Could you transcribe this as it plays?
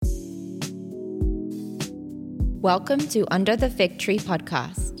Welcome to Under the Fig Tree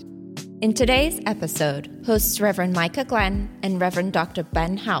podcast. In today's episode, hosts Reverend Micah Glenn and Reverend Dr.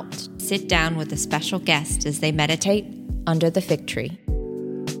 Ben Haupt sit down with a special guest as they meditate under the fig tree.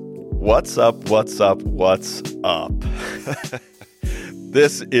 What's up, what's up, what's up?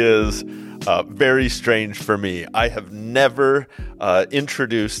 This is very strange for me. I have never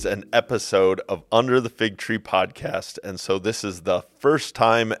introduced an episode of Under the Fig Tree podcast, and so this is the first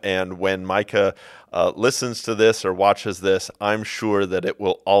time, and when Micah listens to this or watches this, I'm sure that it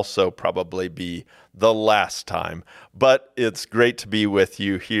will also probably be the last time. But it's great to be with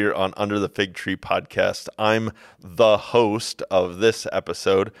you here on Under the Fig Tree podcast. I'm the host of this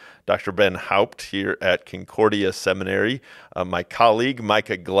episode, Dr. Ben Haupt here at Concordia Seminary. My colleague,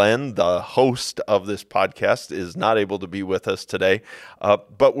 Micah Glenn, the host of this podcast, is not able to be with us today.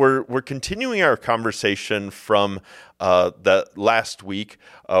 But we're continuing our conversation from the last week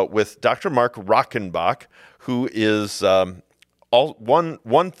with Dr. Mark Rockenbach, who is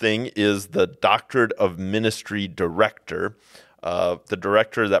one thing is the Doctorate of Ministry Director, the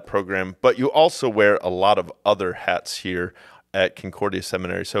director of that program, but you also wear a lot of other hats here at Concordia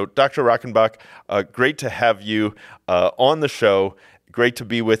Seminary. So, Dr. Rockenbach, great to have you on the show. Great to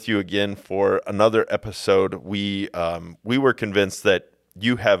be with you again for another episode. We were convinced that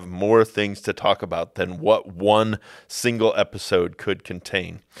you have more things to talk about than what one single episode could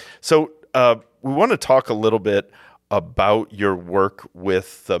contain. So, we want to talk a little bit about your work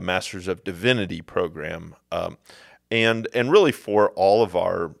with the Masters of Divinity program, and really for all of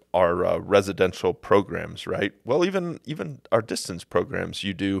our residential programs, right? Well, even our distance programs,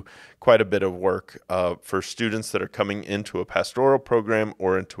 you do quite a bit of work for students that are coming into a pastoral program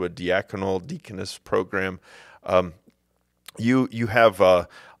or into a deaconess program. You have a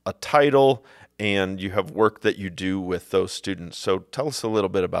title and you have work that you do with those students. So tell us a little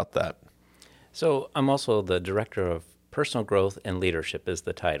bit about that. So I'm also the Director of Personal Growth and Leadership is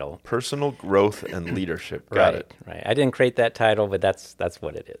the title. Personal Growth and Leadership. Got it. Right. I didn't create that title, but that's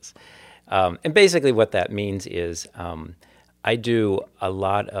what it is. And basically what that means is I do a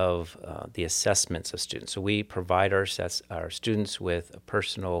lot of the assessments of students. So we provide our students with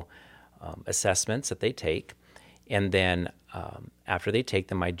personal assessments that they take. And then after they take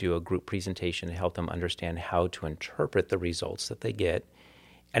them, I do a group presentation to help them understand how to interpret the results that they get.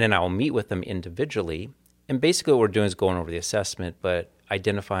 And then I'll meet with them individually. And basically what we're doing is going over the assessment, but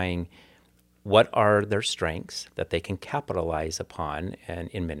identifying what are their strengths that they can capitalize upon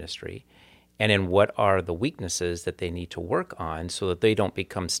in ministry, and then what are the weaknesses that they need to work on so that they don't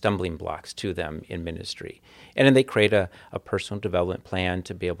become stumbling blocks to them in ministry. And then they create a personal development plan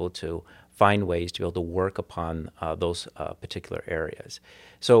to be able to find ways to be able to work upon those particular areas.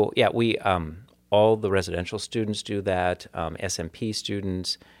 So yeah, we all the residential students do that, SMP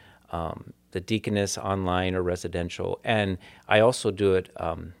students, the deaconess online or residential, and I also do it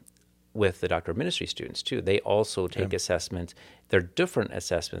with the Doctor of Ministry students too. They also take assessments. They're different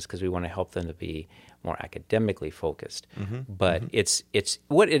assessments because we want to help them to be more academically focused. But it's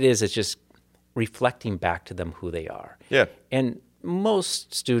what it is just reflecting back to them who they are. Yeah. And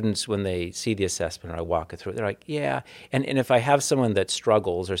most students, when they see the assessment or I walk it through, they're like, yeah. And if I have someone that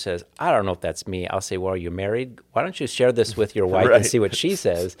struggles or says, I don't know if that's me, I'll say, well, are you married? Why don't you share this with your wife and see what she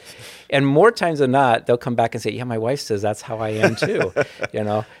says? And more times than not, they'll come back and say, yeah, my wife says that's how I am too.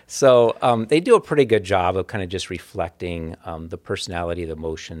 So they do a pretty good job of kind of just reflecting the personality, the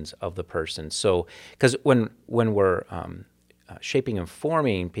emotions of the person. So because when we're shaping and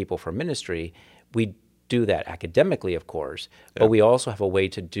forming people for ministry, we do that academically, of course, but we also have a way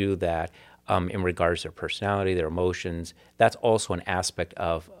to do that in regards to their personality, their emotions. That's also an aspect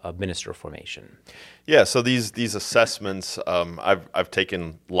of minister formation. Yeah, so these assessments, I've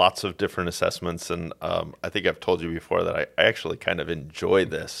taken lots of different assessments, and I think I've told you before that I actually kind of enjoy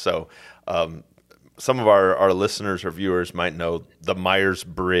this. So some of our listeners or viewers might know the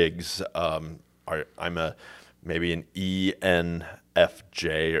Myers-Briggs. I'm maybe an ENFJ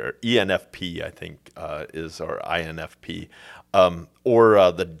or ENFP, I think, or INFP,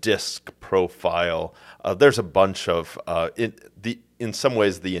 or the DISC profile. There's a bunch of in some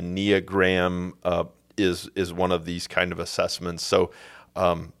ways the Enneagram is one of these kind of assessments. So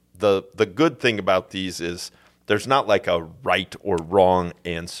the good thing about these is there's not like a right or wrong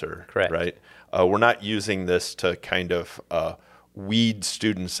answer. Correct. Right? We're not using this to kind of weed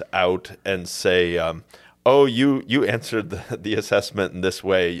students out and say, oh, you answered the assessment in this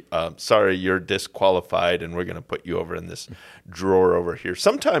way. Sorry, you're disqualified, and we're going to put you over in this drawer over here.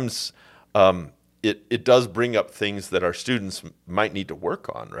 Sometimes it does bring up things that our students might need to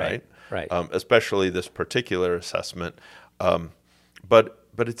work on, right? Right. Especially this particular assessment. But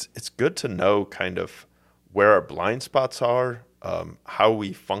it's good to know kind of where our blind spots are, how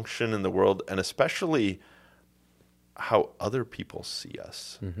we function in the world, and especially how other people see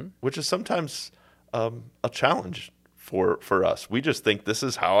us, which is sometimes a challenge for us. We just think this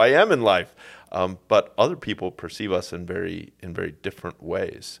is how I am in life, but other people perceive us in very different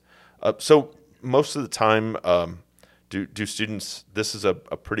ways. So most of the time, do students? This is a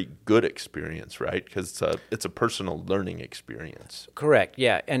pretty good experience, right? Because it's a personal learning experience. Correct.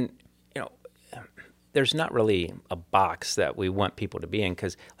 Yeah, and there's not really a box that we want people to be in,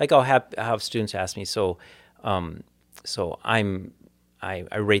 because like I'll have students ask me, so I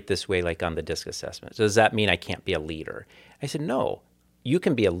rate this way, like on the DISC assessment. So does that mean I can't be a leader? I said, no, you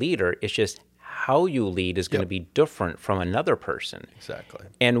can be a leader. It's just how you lead is going to be different from another person. Exactly.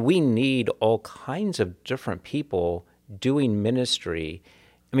 And we need all kinds of different people doing ministry.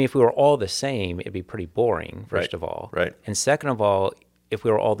 I mean, if we were all the same, it'd be pretty boring, first of all. Right. And second of all, if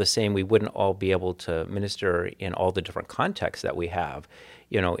we were all the same, we wouldn't all be able to minister in all the different contexts that we have,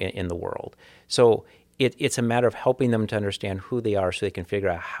 in the world. So it's a matter of helping them to understand who they are so they can figure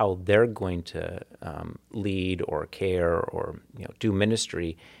out how they're going to lead or care or do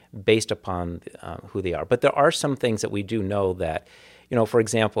ministry based upon who they are. But there are some things that we do know that, for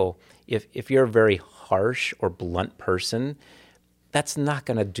example, if you're a very harsh or blunt person, that's not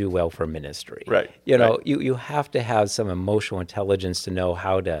going to do well for ministry. Right. You have to have some emotional intelligence to know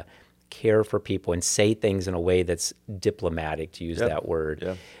how to care for people and say things in a way that's diplomatic, to use that word.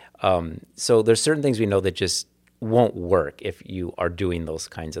 Yeah. So there's certain things we know that just won't work if you are doing those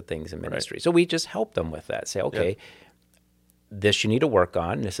kinds of things in ministry. Right. So we just help them with that. Say, okay, this you need to work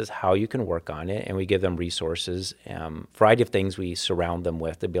on. This is how you can work on it. And we give them resources, variety of things we surround them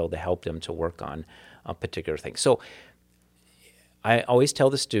with to be able to help them to work on a particular thing. So I always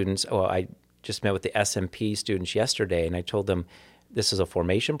tell the students, I just met with the SMP students yesterday, and I told them this is a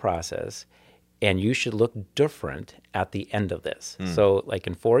formation process, and you should look different at the end of this. So like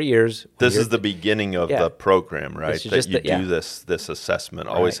in 4 years... This is the beginning of the program, right? That you do this assessment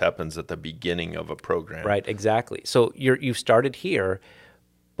always happens at the beginning of a program. Right, exactly. So you've started here,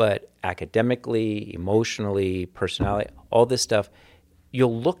 but academically, emotionally, personality, all this stuff,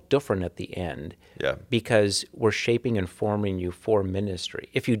 you'll look different at the end because we're shaping and forming you for ministry.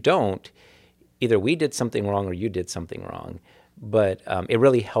 If you don't, either we did something wrong or you did something wrong. But it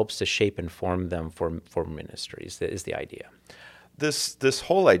really helps to shape and form them for ministries, that is the idea. This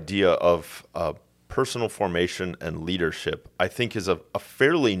whole idea of personal formation and leadership, I think, is a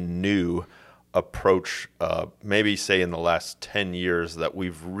fairly new approach, maybe say in the last 10 years, that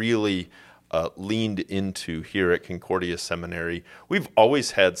we've really leaned into here at Concordia Seminary. We've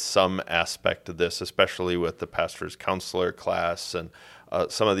always had some aspect of this, especially with the pastor's counselor class and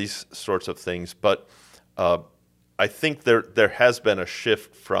some of these sorts of things. But I think there has been a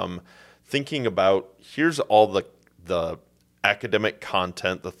shift from thinking about here's all the academic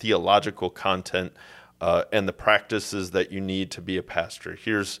content, the theological content, and the practices that you need to be a pastor.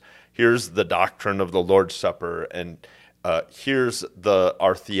 Here's the doctrine of the Lord's Supper, and here's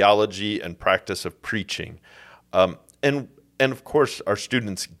our theology and practice of preaching, and of course our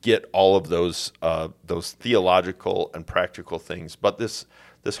students get all of those theological and practical things. But this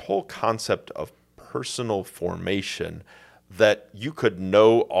whole concept of personal formation, that you could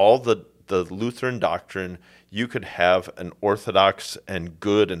know all the Lutheran doctrine, you could have an orthodox and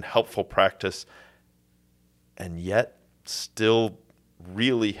good and helpful practice, and yet still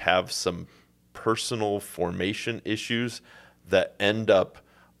really have some personal formation issues that end up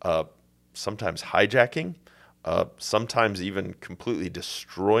sometimes hijacking, sometimes even completely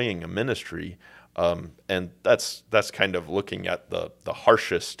destroying a ministry. And that's kind of looking at the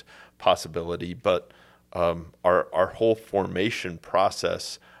harshest possibility, but our whole formation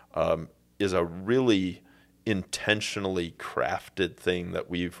process is a really intentionally crafted thing that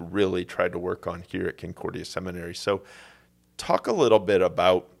we've really tried to work on here at Concordia Seminary. So talk a little bit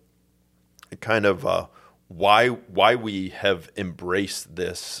about kind of why we have embraced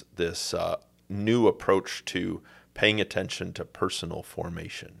this new approach to paying attention to personal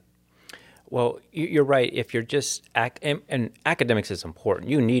formation. Well, you're right. If you're just and academics is important.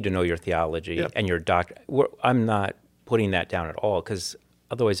 You need to know your theology and your doctrine. I'm not putting that down at all, because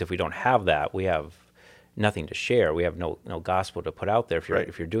otherwise, if we don't have that, we have nothing to share. We have no gospel to put out there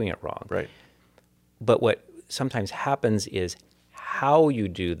if you're doing it wrong. Right. But what sometimes happens is how you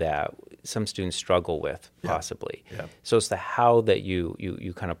do that. Some students struggle with possibly. Yeah. So it's the how that you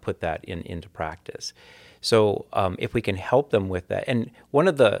kind of put that into practice. So if we can help them with that, and one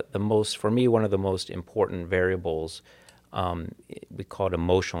of the most important variables, we call it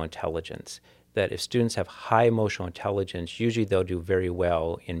emotional intelligence. that if students have high emotional intelligence, usually they'll do very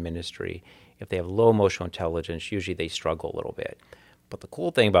well in ministry. If they have low emotional intelligence, usually they struggle a little bit. But the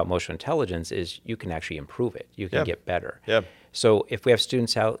cool thing about emotional intelligence is you can actually improve it. You can get better. Yeah. So if we have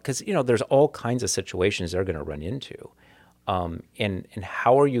students out, because there's all kinds of situations they're going to run into, and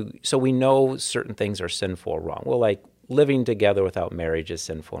how are you? So we know certain things are sinful or wrong. Well, like living together without marriage is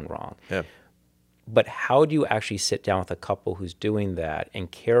sinful and wrong. Yeah. But how do you actually sit down with a couple who's doing that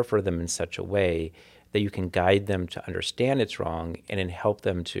and care for them in such a way that you can guide them to understand it's wrong and then help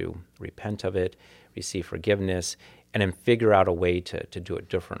them to repent of it, receive forgiveness, and then figure out a way to do it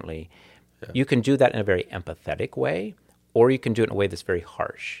differently? Yeah. You can do that in a very empathetic way, or you can do it in a way that's very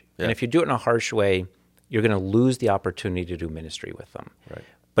harsh. Yeah. And if you do it in a harsh way, you're going to lose the opportunity to do ministry with them. Right.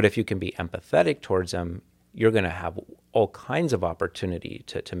 But if you can be empathetic towards them, you're going to have all kinds of opportunity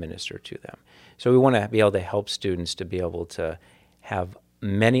to minister to them. So we want to be able to help students to be able to have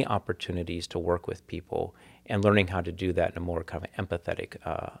many opportunities to work with people and learning how to do that in a more kind of empathetic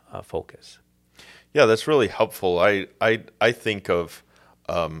focus. Yeah, that's really helpful. I think of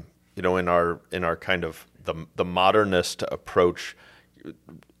in our kind of the modernist approach,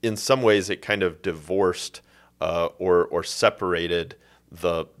 in some ways it kind of divorced or separated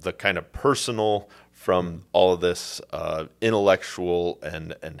the kind of personal from all of this intellectual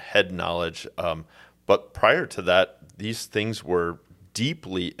and head knowledge. But prior to that, these things were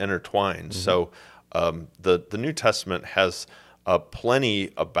deeply intertwined. Mm-hmm. So the New Testament has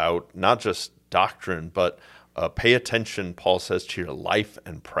plenty about not just doctrine, but pay attention, Paul says, to your life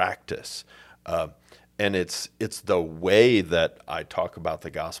and practice. And it's the way that I talk about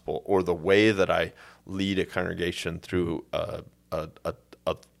the gospel, or the way that I lead a congregation through a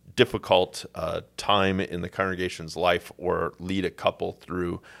difficult time in the congregation's life, or lead a couple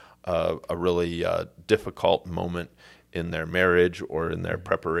through a really difficult moment in their marriage or in their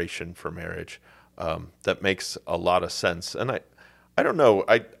preparation for marriage. That makes a lot of sense. And I don't know,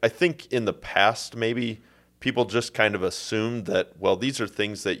 I think in the past maybe people just kind of assumed that, well, these are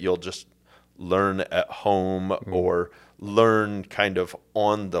things that you'll just learn at home or learn kind of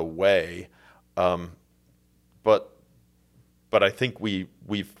on the way. But I think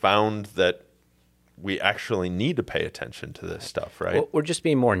we've found that we actually need to pay attention to this stuff, right? Well, we're just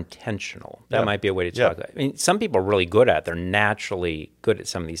being more intentional. That might be a way to talk about it. I mean, some people are really good at it. They're naturally good at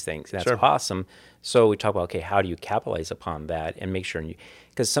some of these things. That's awesome. So we talk about, okay, how do you capitalize upon that and make sure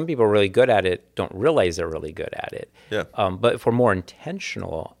because some people are really good at it, don't realize they're really good at it. Yeah. But if we're more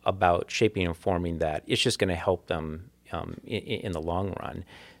intentional about shaping and forming that, it's just going to help them in the long run.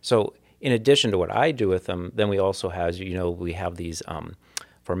 So in addition to what I do with them, then we also have, we have these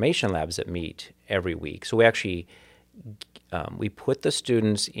formation labs that meet every week. So we actually we put the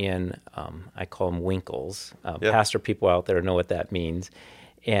students in, I call them winkles. Pastor people out there know what that means.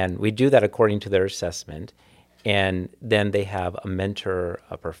 And we do that according to their assessment. And then they have a mentor,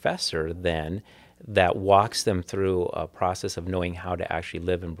 a professor then, that walks them through a process of knowing how to actually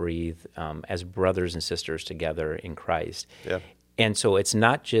live and breathe as brothers and sisters together in Christ. Yeah. And so it's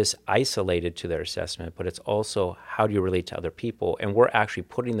not just isolated to their assessment, but it's also how do you relate to other people? And we're actually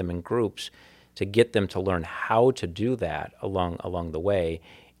putting them in groups to get them to learn how to do that along the way,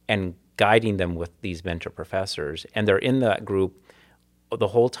 and guiding them with these mentor professors. And they're in that group the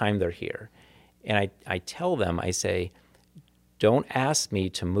whole time they're here. And I tell them, I say, don't ask me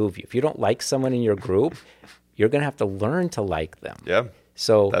to move you. If you don't like someone in your group, you're going to have to learn to like them. Yeah.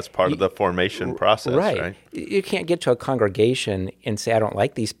 So that's part of the formation process, right? You can't get to a congregation and say, I don't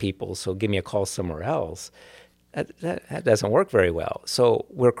like these people, so give me a call somewhere else. That doesn't work very well. So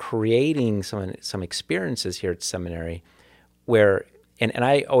we're creating some experiences here at seminary where, and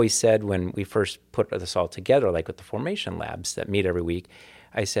I always said when we first put this all together, like with the formation labs that meet every week,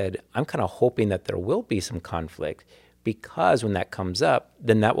 I said, I'm kind of hoping that there will be some conflict, because when that comes up,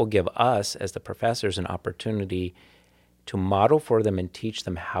 then that will give us as the professors an opportunity to model for them and teach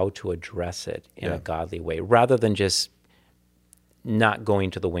them how to address it in a godly way, rather than just not going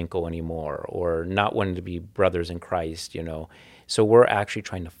to the winkle anymore or not wanting to be brothers in Christ, So we're actually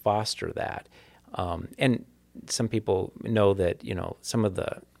trying to foster that. And some people know that, some of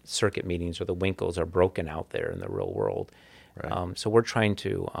the circuit meetings or the winkles are broken out there in the real world. Right. So we're trying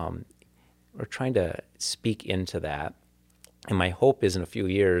to speak into that. And my hope is in a few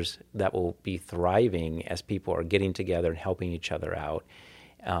years that will be thriving as people are getting together and helping each other out.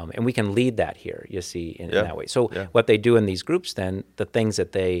 And we can lead that here, you see, in that way. So what they do in these groups then, the things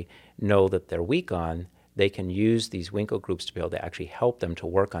that they know that they're weak on, they can use these Winkle groups to be able to actually help them to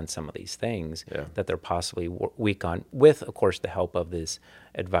work on some of these things that they're possibly weak on, with, of course, the help of this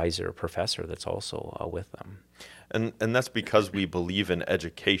advisor or professor that's also with them. And that's because we believe in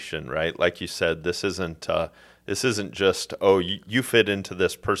education, right? Like you said, this isn't just, you fit into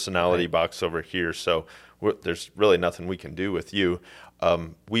this personality box over here, so there's really nothing we can do with you.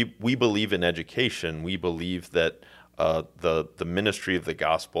 We believe in education. We believe that the ministry of the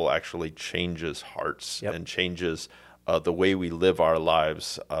gospel actually changes hearts and changes the way we live our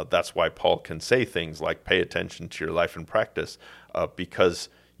lives. That's why Paul can say things like, pay attention to your life and practice, because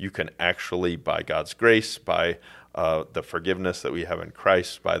you can actually, by God's grace, by the forgiveness that we have in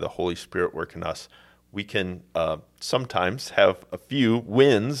Christ, by the Holy Spirit work in us, we can sometimes have a few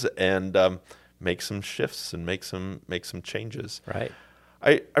wins and make some shifts and make some changes. Right.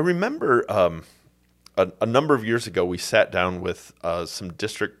 I remember a number of years ago, we sat down with some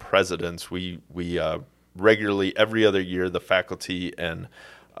district presidents. We regularly, every other year, the faculty and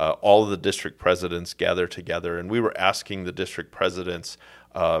all of the district presidents gather together, and we were asking the district presidents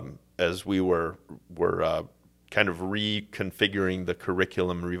as we were kind of reconfiguring the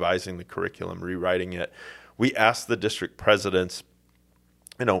curriculum, revising the curriculum, rewriting it. We asked the district presidents,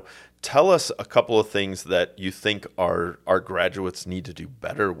 tell us a couple of things that you think our graduates need to do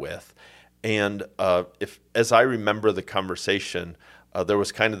better with. And as I remember the conversation, there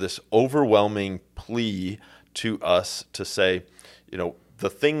was kind of this overwhelming plea to us to say, the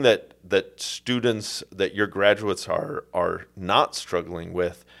thing that students, that your graduates are not struggling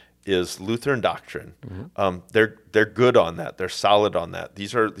with is Lutheran doctrine. Mm-hmm. They're good on that. They're solid on that.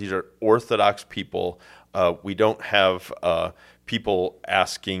 These are Orthodox people. We don't have people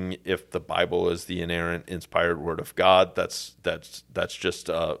asking if the Bible is the inerrant, inspired Word of God. That's just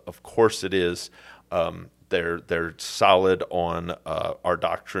of course it is. They're solid on our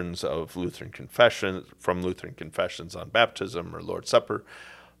doctrines of Lutheran confession, from Lutheran confessions on baptism or Lord's Supper.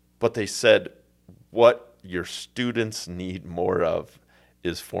 But they said what your students need more of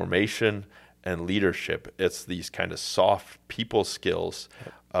is formation and leadership. It's these kind of soft people skills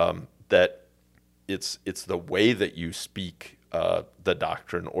that it's the way that you speak the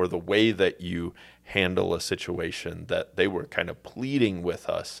doctrine or the way that you handle a situation that they were kind of pleading with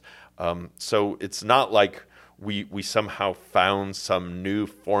us. So it's not like we somehow found some new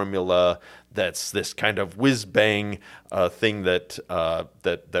formula that's this kind of whiz-bang thing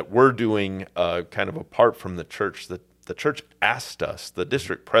that we're doing kind of apart from the church. The church asked us, the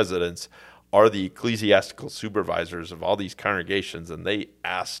district presidents are the ecclesiastical supervisors of all these congregations, and they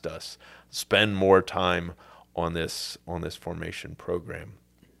asked us spend more time on this formation program.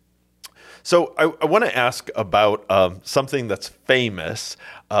 So I want to ask about something that's famous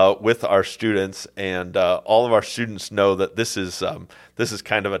with our students, and all of our students know that this is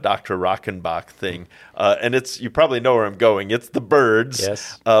kind of a Dr. Rockenbach thing, and you probably know where I'm going. It's the birds,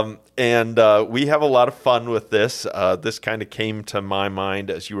 yes, and we have a lot of fun with this. This kind of came to my mind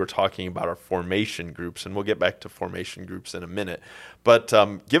as you were talking about our formation groups, and we'll get back to formation groups in a minute. But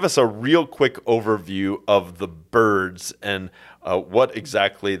give us a real quick overview of the birds and what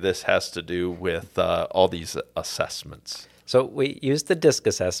exactly this has to do with all these assessments. So we use the DISC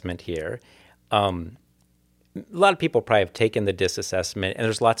assessment here. A lot of people probably have taken the DISC assessment, and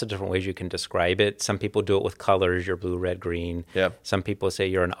there's lots of different ways you can describe it. Some people do it with colors, you're blue, red, green. Yeah. Some people say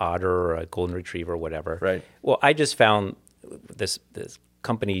you're an otter or a golden retriever or whatever. Right. Well, I just found this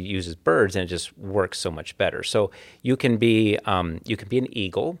company uses birds, and it just works so much better. So you can be an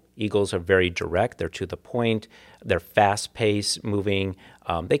eagle. Eagles are very direct. They're to the point. They're fast-paced, moving.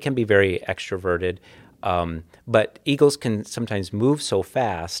 They can be very extroverted. But eagles can sometimes move so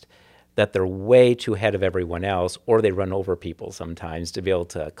fast that they're way too ahead of everyone else, or they run over people sometimes to be able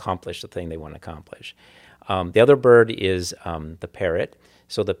to accomplish the thing they want to accomplish. The other bird is the parrot.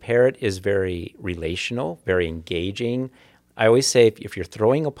 So the parrot is very relational, very engaging. I always say if you're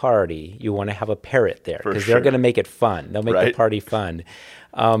throwing a party, you want to have a parrot there because they're going to make it fun. They'll make the party fun.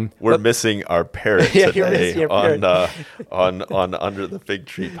 We're missing our parrot today on Under the Fig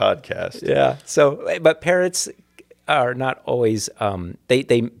Tree podcast. Yeah. So, but parrots are not always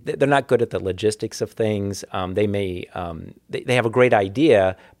they're not good at the logistics of things. They may they have a great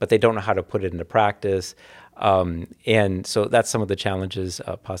idea, but they don't know how to put it into practice. And so that's some of the challenges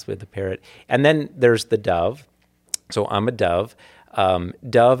possibly with the parrot. And then there's the dove. So I'm a dove.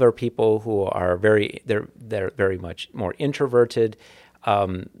 Dove are people who are they're very much more introverted.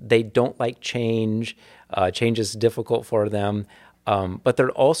 They don't like change. Change is difficult for them. But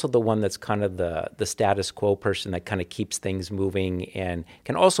they're also the one that's kind of the status quo person that kind of keeps things moving and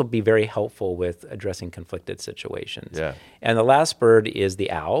can also be very helpful with addressing conflicted situations. Yeah. And the last bird is the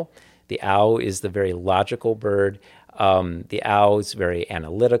owl. The owl is the very logical bird. The owl is very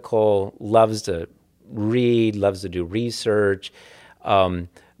analytical, loves to read, loves to do research.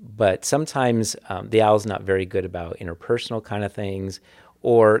 But sometimes the owl's not very good about interpersonal kind of things,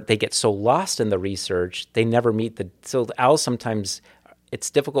 or they get so lost in the research, they never meet so the owls sometimes, it's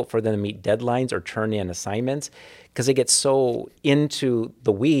difficult for them to meet deadlines or turn in assignments because they get so into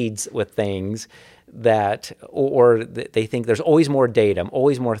the weeds with things that, or they think there's always more data,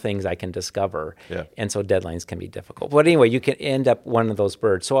 always more things I can discover. Yeah. And so deadlines can be difficult. But anyway, you can end up one of those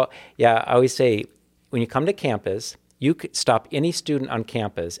birds. So yeah, I always say when you come to campus, you could stop any student on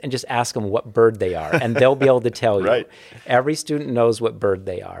campus and just ask them what bird they are, and they'll be able to tell you. Right. Every student knows what bird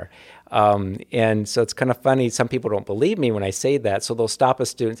they are. And so it's kind of funny. Some people don't believe me when I say that, so they'll stop a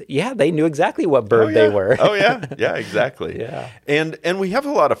student. Say, yeah, they knew exactly what bird they were. Oh yeah, yeah, exactly. Yeah. And we have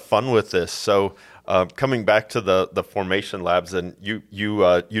a lot of fun with this. So coming back to the formation labs, and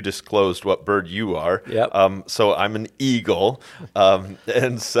you disclosed what bird you are. Yep. So I'm an eagle,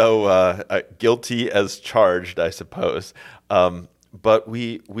 and so guilty as charged, I suppose. But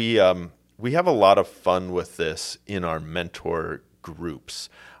we have a lot of fun with this in our mentor groups.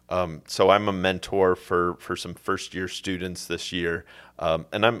 So I'm a mentor for some first year students this year,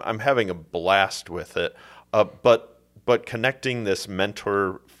 and I'm having a blast with it. But connecting this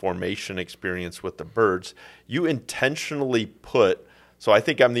mentor formation experience with the birds, you intentionally put. So I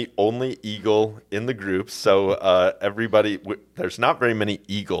think I'm the only eagle in the group. So everybody, there's not very many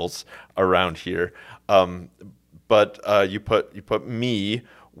eagles around here, but you put me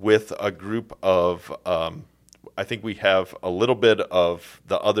with a group of. I think we have a little bit of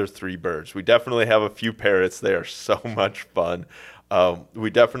the other three birds. We definitely have a few parrots. They are so much fun.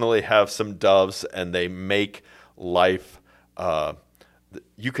 We definitely have some doves, and they make life.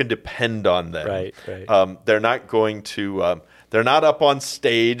 You can depend on them. Right. They're not going to. They're not up on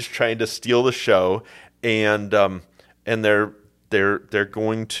stage trying to steal the show, and they're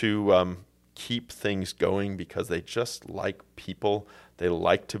going to keep things going because they just like people. They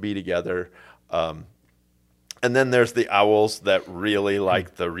like to be together. And then there's the owls that really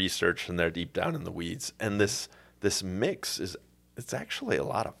like the research, and they're deep down in the weeds. And this mix it's actually a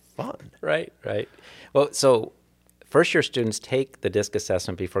lot of fun. Right. Well, so first year students take the DISC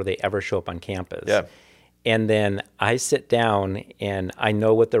assessment before they ever show up on campus. Yeah. And then I sit down and I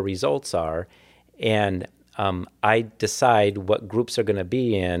know what the results are, and I decide what groups are going to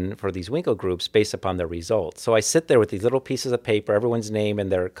be in for these Winkle groups based upon the results. So I sit there with these little pieces of paper, everyone's name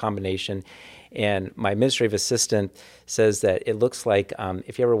and their combination, and my administrative assistant says that it looks like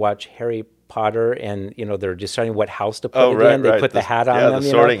if you ever watch Harry Potter and they're deciding what house to put in, they put the hat on them. The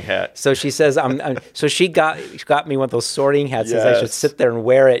sorting hat. So she says, so she got me one of those sorting hats. Says I should sit there and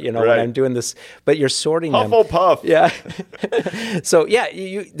wear it, when I'm doing this. But you're sorting them. Hufflepuff. Yeah. So yeah,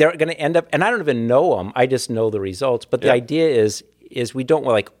 they're going to end up, and I don't even know them. I just know the results. But the idea is we don't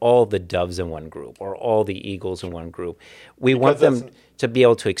want like all the doves in one group or all the eagles in one group. We want them to be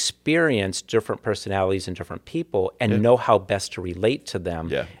able to experience different personalities and different people and know how best to relate to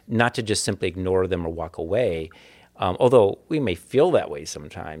them, not to just simply ignore them or walk away. Although we may feel that way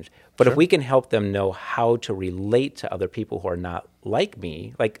sometimes. But if we can help them know how to relate to other people who are not like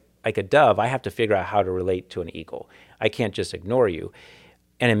me, like a dove, I have to figure out how to relate to an eagle. I can't just ignore you.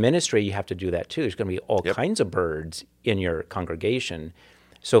 And in ministry, you have to do that too. There's going to be all kinds of birds in your congregation.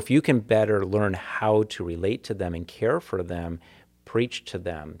 So if you can better learn how to relate to them and care for them, preach to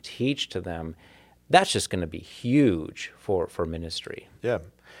them, teach to them, that's just going to be huge for ministry. Yeah.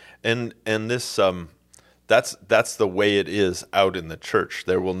 And this that's the way it is out in the church.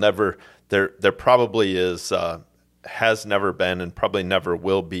 There will never there probably is has never been and probably never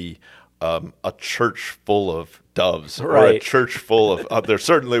will be a church full of doves or a church full of there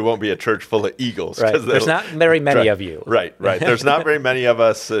certainly won't be a church full of eagles. Right. There's not very many of you. Right. There's not very many of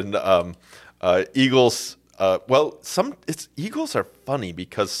us, and eagles. Eagles are funny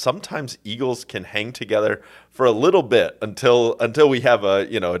because sometimes eagles can hang together for a little bit until we have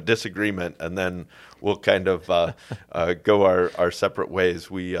a disagreement, and then we'll kind of go our separate ways.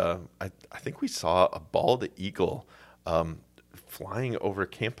 I think we saw a bald eagle flying over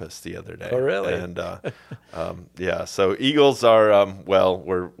campus the other day. Oh, really? And so eagles are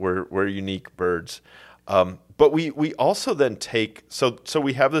we're unique birds. But we also then take so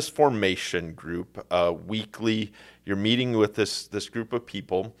we have this formation group weekly. You're meeting with this group of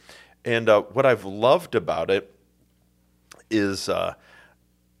people, and what I've loved about it is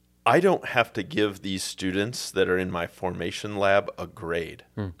I don't have to give these students that are in my formation lab a grade.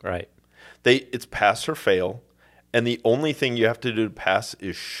 Right. It's pass or fail, and the only thing you have to do to pass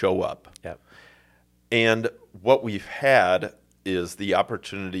is show up. Yep. And what we've had is the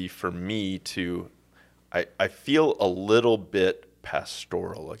opportunity for me to, I feel a little bit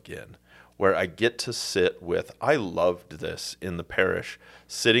pastoral again, where I get to sit with, I loved this in the parish,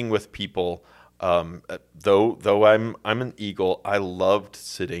 sitting with people. Though I'm an eagle, I loved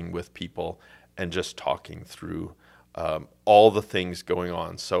sitting with people and just talking through all the things going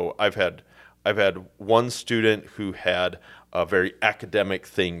on. So I've had one student who had very academic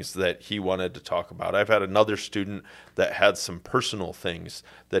things that he wanted to talk about. I've had another student that had some personal things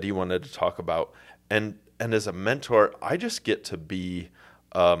that he wanted to talk about. And as a mentor, I just get to be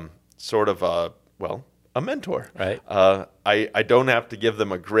sort of a mentor. Right. I don't have to give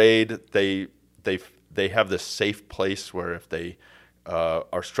them a grade. They have this safe place where if they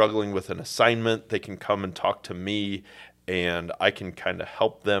are struggling with an assignment, they can come and talk to me, and I can kind of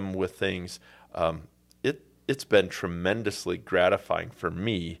help them with things. It's been tremendously gratifying for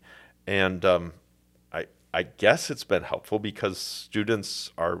me, and I guess it's been helpful because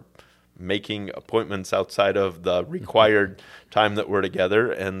students are making appointments outside of the required time that we're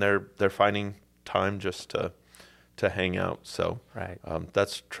together, and they're finding time just to hang out. So right.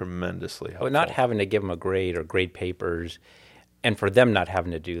 That's tremendously helpful. But not having to give them a grade or grade papers, and for them not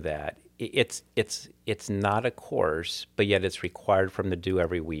having to do that. It's not a course, but yet it's required for them to do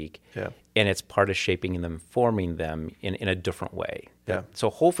every week. Yeah. And it's part of shaping them, forming them in a different way. Yeah. So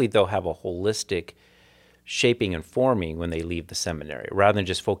hopefully they'll have a holistic shaping and forming when they leave the seminary. Rather than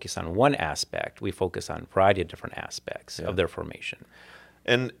just focus on one aspect, we focus on a variety of different aspects of their formation.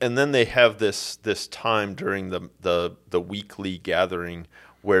 And then they have this time during the weekly gathering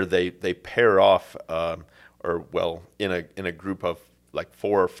where they pair off, in a group of like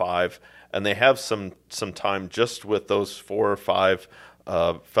 4 or 5, and they have some time just with those 4 or 5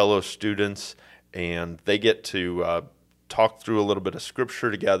 fellow students, and they get to talk through a little bit of scripture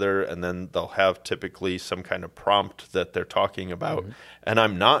together, and then they'll have typically some kind of prompt that they're talking about. Mm-hmm. And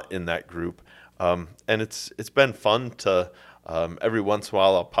I'm not in that group, and it's been fun to. Every once in a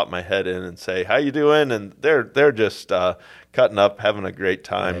while, I'll pop my head in and say, "How you doing?" And they're just cutting up, having a great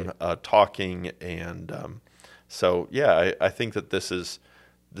time, talking, and so yeah, I think that this is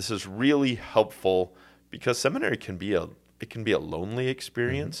really helpful because seminary can be a lonely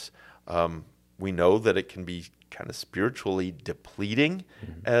experience. Mm-hmm. We know that it can be kind of spiritually depleting,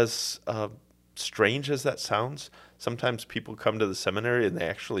 as strange as that sounds. Sometimes people come to the seminary and they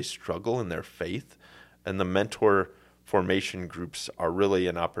actually struggle in their faith, and the mentor formation groups are really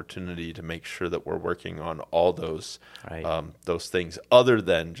an opportunity to make sure that we're working on all those things other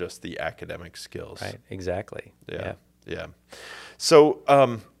than just the academic skills. Right, exactly. Yeah. So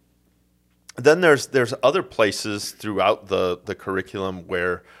then there's other places throughout the curriculum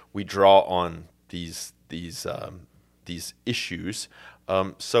where we draw on these issues.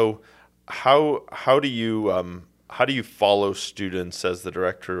 So how do you follow students as the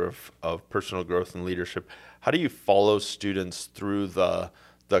director of personal growth and leadership? How do you follow students through the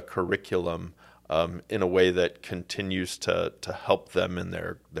curriculum in a way that continues to help them in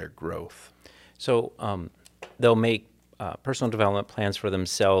their growth? So they'll make personal development plans for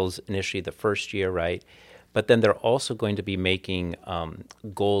themselves initially the first year, right? But then they're also going to be making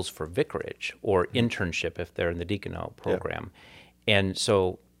goals for vicarage or internship if they're in the deaconal program. Yeah. And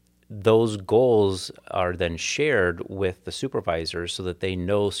so those goals are then shared with the supervisors so that they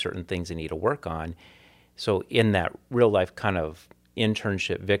know certain things they need to work on. So in that real life kind of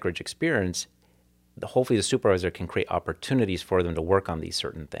internship vicarage experience, hopefully the supervisor can create opportunities for them to work on these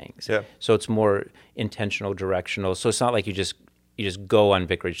certain things. Yeah. So it's more intentional, directional. So it's not like you just go on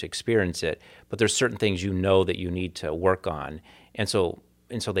vicarage to experience it, but there's certain things you know that you need to work on. And so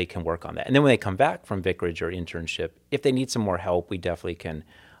they can work on that. And then when they come back from vicarage or internship, if they need some more help, we definitely can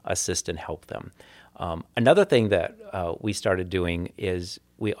assist and help them. Another thing that we started doing is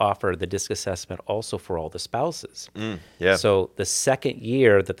we offer the DISC assessment also for all the spouses. So the second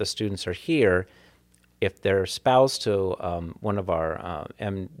year that the students are here, if they're spouse to one of our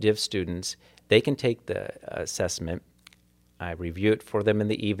MDiv students, they can take the assessment. I review it for them in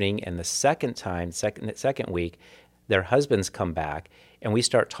the evening, and the second week, their husbands come back, and we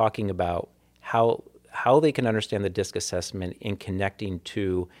start talking about how they can understand the DISC assessment in connecting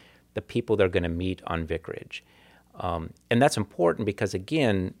to the people they're going to meet on vicarage. And that's important because,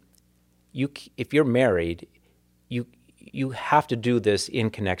 again, if you're married, you have to do this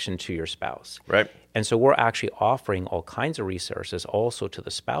in connection to your spouse. Right. And so we're actually offering all kinds of resources also to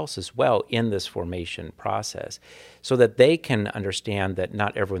the spouse as well in this formation process so that they can understand that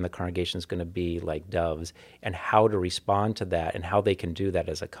not everyone in the congregation is going to be like doves and how to respond to that and how they can do that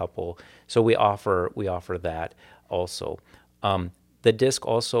as a couple. So we offer that also. The DISC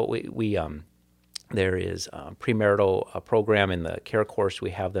also, There is a premarital program in the care course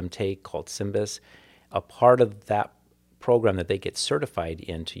we have them take called SYMBIS. A part of that program that they get certified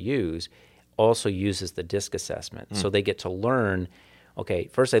in to use also uses the DISC assessment. So they get to learn, okay,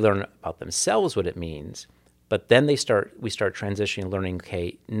 first they learn about themselves, what it means, but then we start transitioning, learning,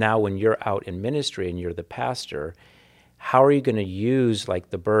 okay, now when you're out in ministry and you're the pastor, how are you going to use like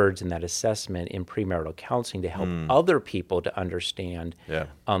the birds in that assessment in premarital counseling to help other people to understand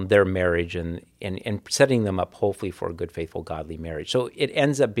their marriage and setting them up hopefully for a good, faithful, godly marriage. So it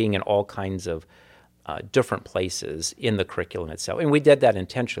ends up being in all kinds of different places in the curriculum itself. And we did that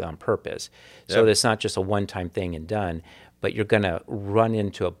intentionally on purpose. So it's not just a one-time thing and done, but you're going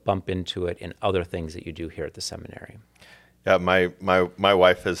to bump into it in other things that you do here at the seminary. Yeah, my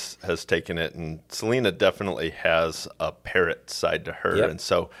wife has taken it, and Selena definitely has a parrot side to her. And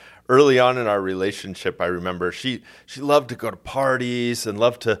so early on in our relationship, I remember she loved to go to parties and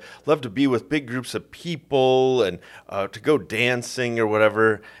loved to be with big groups of people and to go dancing or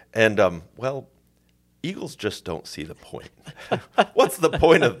whatever. And eagles just don't see the point. What's the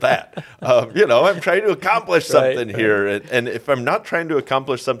point of that? I'm trying to accomplish something here. And if I'm not trying to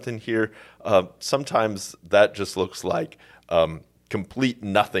accomplish something here, sometimes that just looks like complete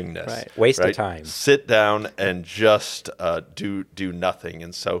nothingness. Right. Waste of time. Sit down and just do nothing.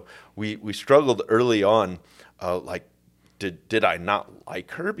 And so we struggled early on, did I not like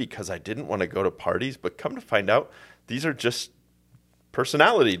her because I didn't want to go to parties? But come to find out, these are just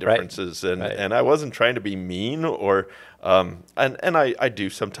personality differences, and I wasn't trying to be mean or and I do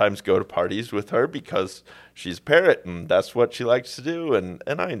sometimes go to parties with her because she's a parrot and that's what she likes to do, and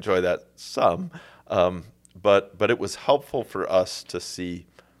I enjoy that some, but it was helpful for us to see,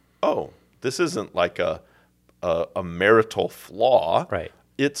 this isn't like a marital flaw. Right.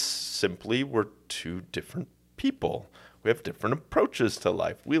 It's simply we're two different people. We have different approaches to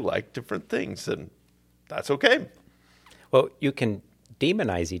life. We like different things, and that's okay. Well, you can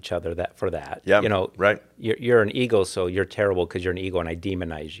demonize each other for that. Yeah, right. You're an eagle, so you're terrible because you're an eagle, and I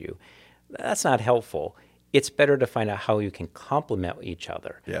demonize you. That's not helpful. It's better to find out how you can complement each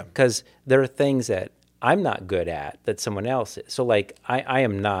other. Yeah. Because there are things that I'm not good at that someone else is. So, like, I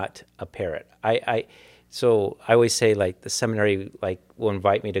am not a parrot. So I always say, like, the seminary, like, will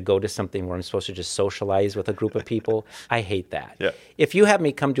invite me to go to something where I'm supposed to just socialize with a group of people. I hate that. Yeah. If you have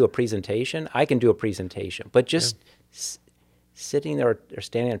me come do a presentation, I can do a presentation. But just sitting there or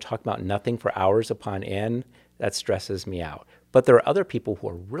standing there and talking about nothing for hours upon end, that stresses me out. But there are other people who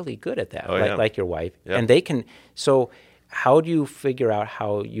are really good at that, like your wife. Yeah. And they can, so how do you figure out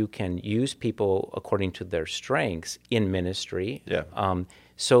how you can use people according to their strengths in ministry? Yeah.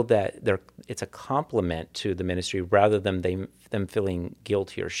 So that it's a complement to the ministry rather than them feeling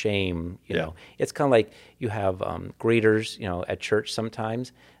guilty or shame. You know, it's kind of like you have greeters, at church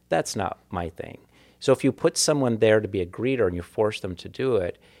sometimes. That's not my thing. So if you put someone there to be a greeter and you force them to do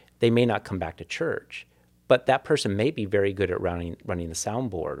it, they may not come back to church. But that person may be very good at running the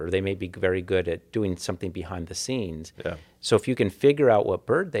soundboard, or they may be very good at doing something behind the scenes. Yeah. So if you can figure out what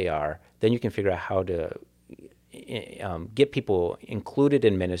bird they are, then you can figure out how to get people included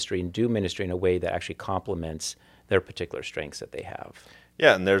in ministry and do ministry in a way that actually complements their particular strengths that they have.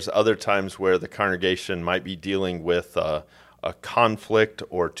 Yeah, and there's other times where the congregation might be dealing with a conflict,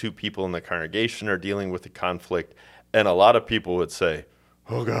 or two people in the congregation are dealing with a conflict, and a lot of people would say,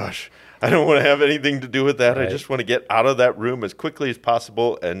 oh gosh, I don't want to have anything to do with that. Right. I just want to get out of that room as quickly as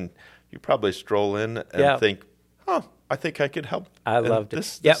possible. And you probably stroll in and think, I think I could help. I loved it.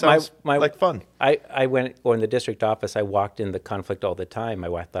 This sounds like fun. I went, or in the district office, I walked in the conflict all the time. My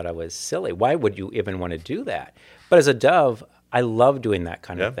wife thought I was silly. Why would you even want to do that? But as a dove, I love doing that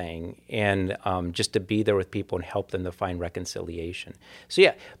kind of thing, and just to be there with people and help them to find reconciliation.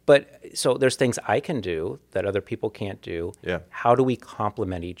 So there's things I can do that other people can't do. Yeah. How do we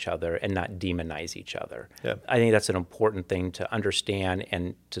complement each other and not demonize each other? Yeah. I think that's an important thing to understand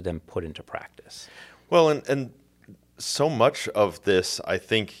and to then put into practice. Well, and so much of this, I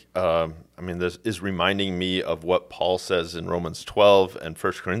think, this is reminding me of what Paul says in Romans 12 and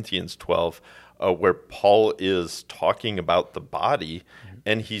 1 Corinthians 12, where Paul is talking about the body,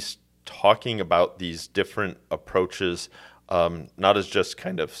 and he's talking about these different approaches, not as just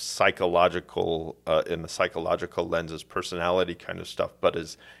kind of psychological, in the psychological lens, as personality kind of stuff, but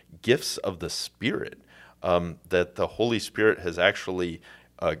as gifts of the Spirit, that the Holy Spirit has actually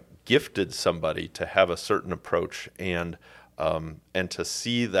gifted somebody to have a certain approach, and to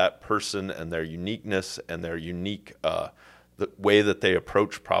see that person and their uniqueness and their unique the way that they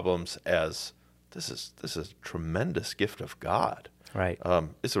approach problems as this is a tremendous gift of God. Right.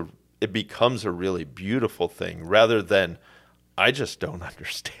 It becomes a really beautiful thing, rather than I just don't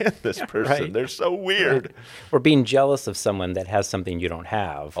understand this person. Right. They're so weird. Right. Or being jealous of someone that has something you don't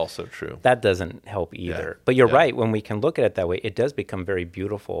have. Also true. That doesn't help either. Yeah. But you're Yeah. right. When we can look at it that way, it does become very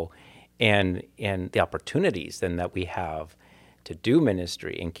beautiful. And the opportunities then that we have to do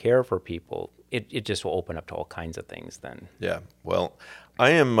ministry and care for people, it just will open up to all kinds of things then. Yeah. Well, I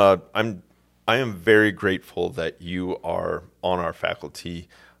am very grateful that you are on our faculty.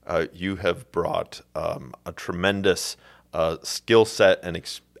 You have brought a tremendous skill set and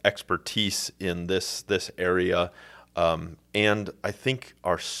expertise in this area, and I think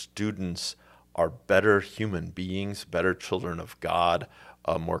our students are better human beings, better children of God,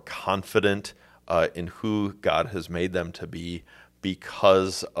 more confident in who God has made them to be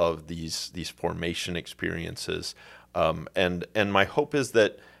because of these formation experiences. And my hope is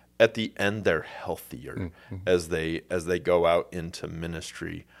that at the end they're healthier as they go out into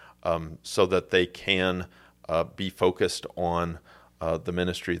ministry, so that they can be focused on the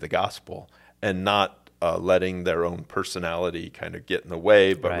ministry of the gospel and not letting their own personality kind of get in the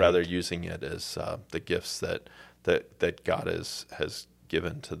way, but Right. rather using it as the gifts that God has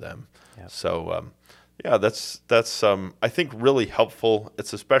given to them. Yep. So yeah, that's I think really helpful.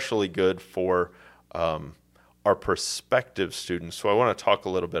 It's especially good for our prospective students. So I want to talk a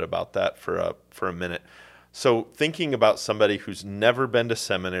little bit about that for a minute. So thinking about somebody who's never been to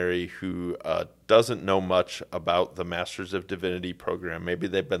seminary, who doesn't know much about the Masters of Divinity program, maybe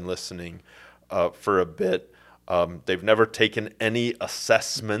they've been listening for a bit, they've never taken any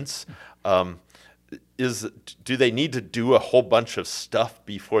assessments. Do they need to do a whole bunch of stuff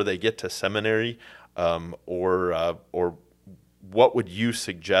before they get to seminary, or what would you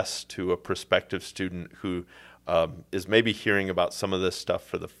suggest to a prospective student who is maybe hearing about some of this stuff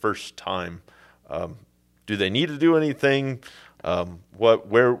for the first time? Do they need to do anything?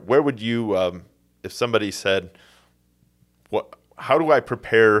 Where would you, if somebody said, how do I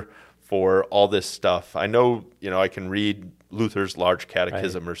prepare for all this stuff? I know, I can read Luther's Large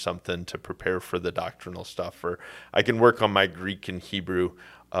Catechism or something to prepare for the doctrinal stuff, or I can work on my Greek and Hebrew.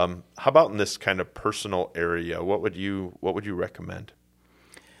 How about in this kind of personal area? What would you recommend?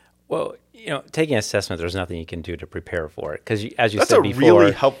 Well, taking assessment, there's nothing you can do to prepare for it. Because as you That's said a before,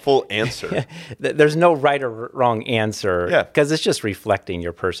 really helpful answer. there's no right or wrong answer. Yeah. Because it's just reflecting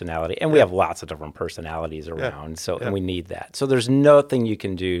your personality. And we have lots of different personalities around. And we need that. So there's nothing you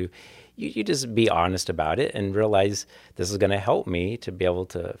can do. You just be honest about it and realize this is going to help me to be able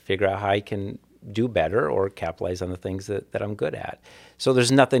to figure out how I can do better or capitalize on the things that I'm good at. So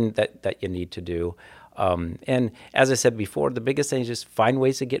there's nothing that you need to do. And as I said before, the biggest thing is just find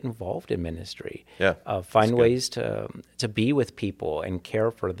ways to get involved in ministry. Yeah, find ways to be with people and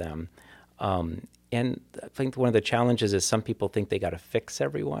care for them. And I think one of the challenges is some people think they got to fix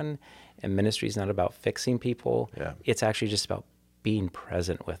everyone, and ministry is not about fixing people. Yeah. It's actually just about being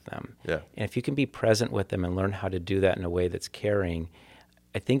present with them. Yeah. And if you can be present with them and learn how to do that in a way that's caring,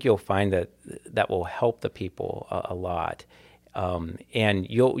 I think you'll find that will help the people a lot. And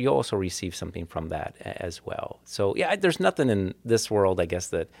you'll also receive something from that as well. So yeah, there's nothing in this world, I guess,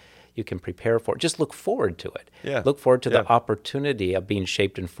 that you can prepare for. Just look forward to it. Yeah. Look forward to the opportunity of being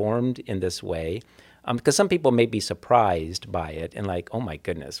shaped and formed in this way. Because some people may be surprised by it and like, oh my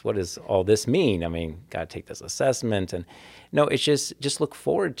goodness, what does all this mean? I mean, got to take this assessment. And no, it's just look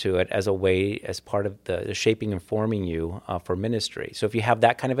forward to it as a way, as part of the shaping and forming you for ministry. So if you have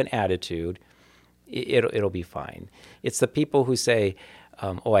that kind of an attitude, it'll be fine. It's the people who say,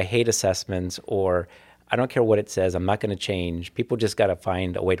 oh, I hate assessments, or I don't care what it says, I'm not going to change. People just got to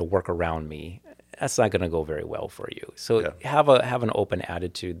find a way to work around me. That's not going to go very well for you. So have an open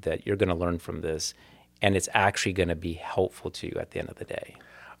attitude that you're going to learn from this, and it's actually going to be helpful to you at the end of the day.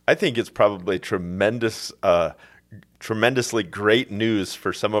 I think it's probably tremendously great news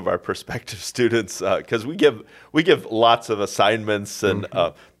for some of our prospective students, because we give lots of assignments, and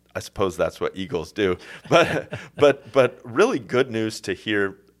I suppose that's what Eagles do. But really good news to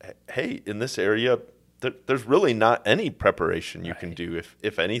hear. Hey, in this area, there's really not any preparation you can do.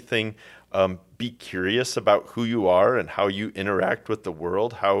 If anything, be curious about who you are and how you interact with the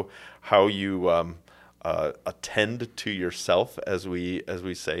world, how you attend to yourself, as we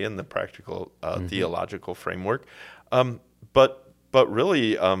say in the practical theological framework. But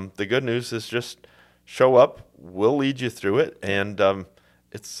really, the good news is just show up. We'll lead you through it, and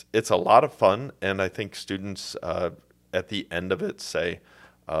it's a lot of fun. And I think students at the end of it say,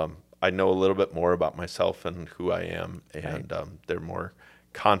 I know a little bit more about myself and who I am, and they're more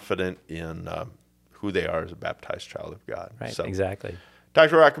confident in who they are as a baptized child of God. Right, so, exactly.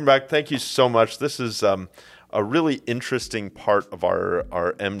 Dr. Rockenbach, thank you so much. This is a really interesting part of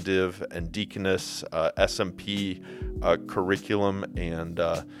our MDiv and Deaconess SMP curriculum, and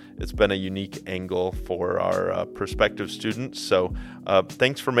it's been a unique angle for our prospective students. So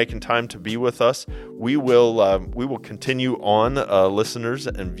thanks for making time to be with us. We will continue on, listeners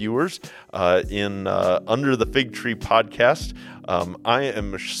and viewers, in Under the Fig Tree podcast. I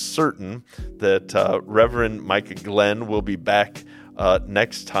am certain that Reverend Micah Glenn will be back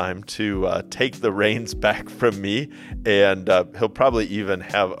next time to take the reins back from me, and he'll probably even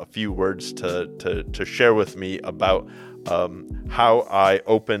have a few words to share with me about how I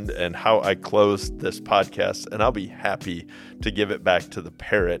opened and how I closed this podcast, and I'll be happy to give it back to the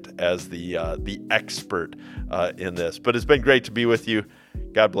parrot as the expert in this. But it's been great to be with you.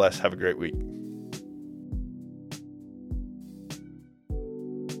 God bless. Have a great week.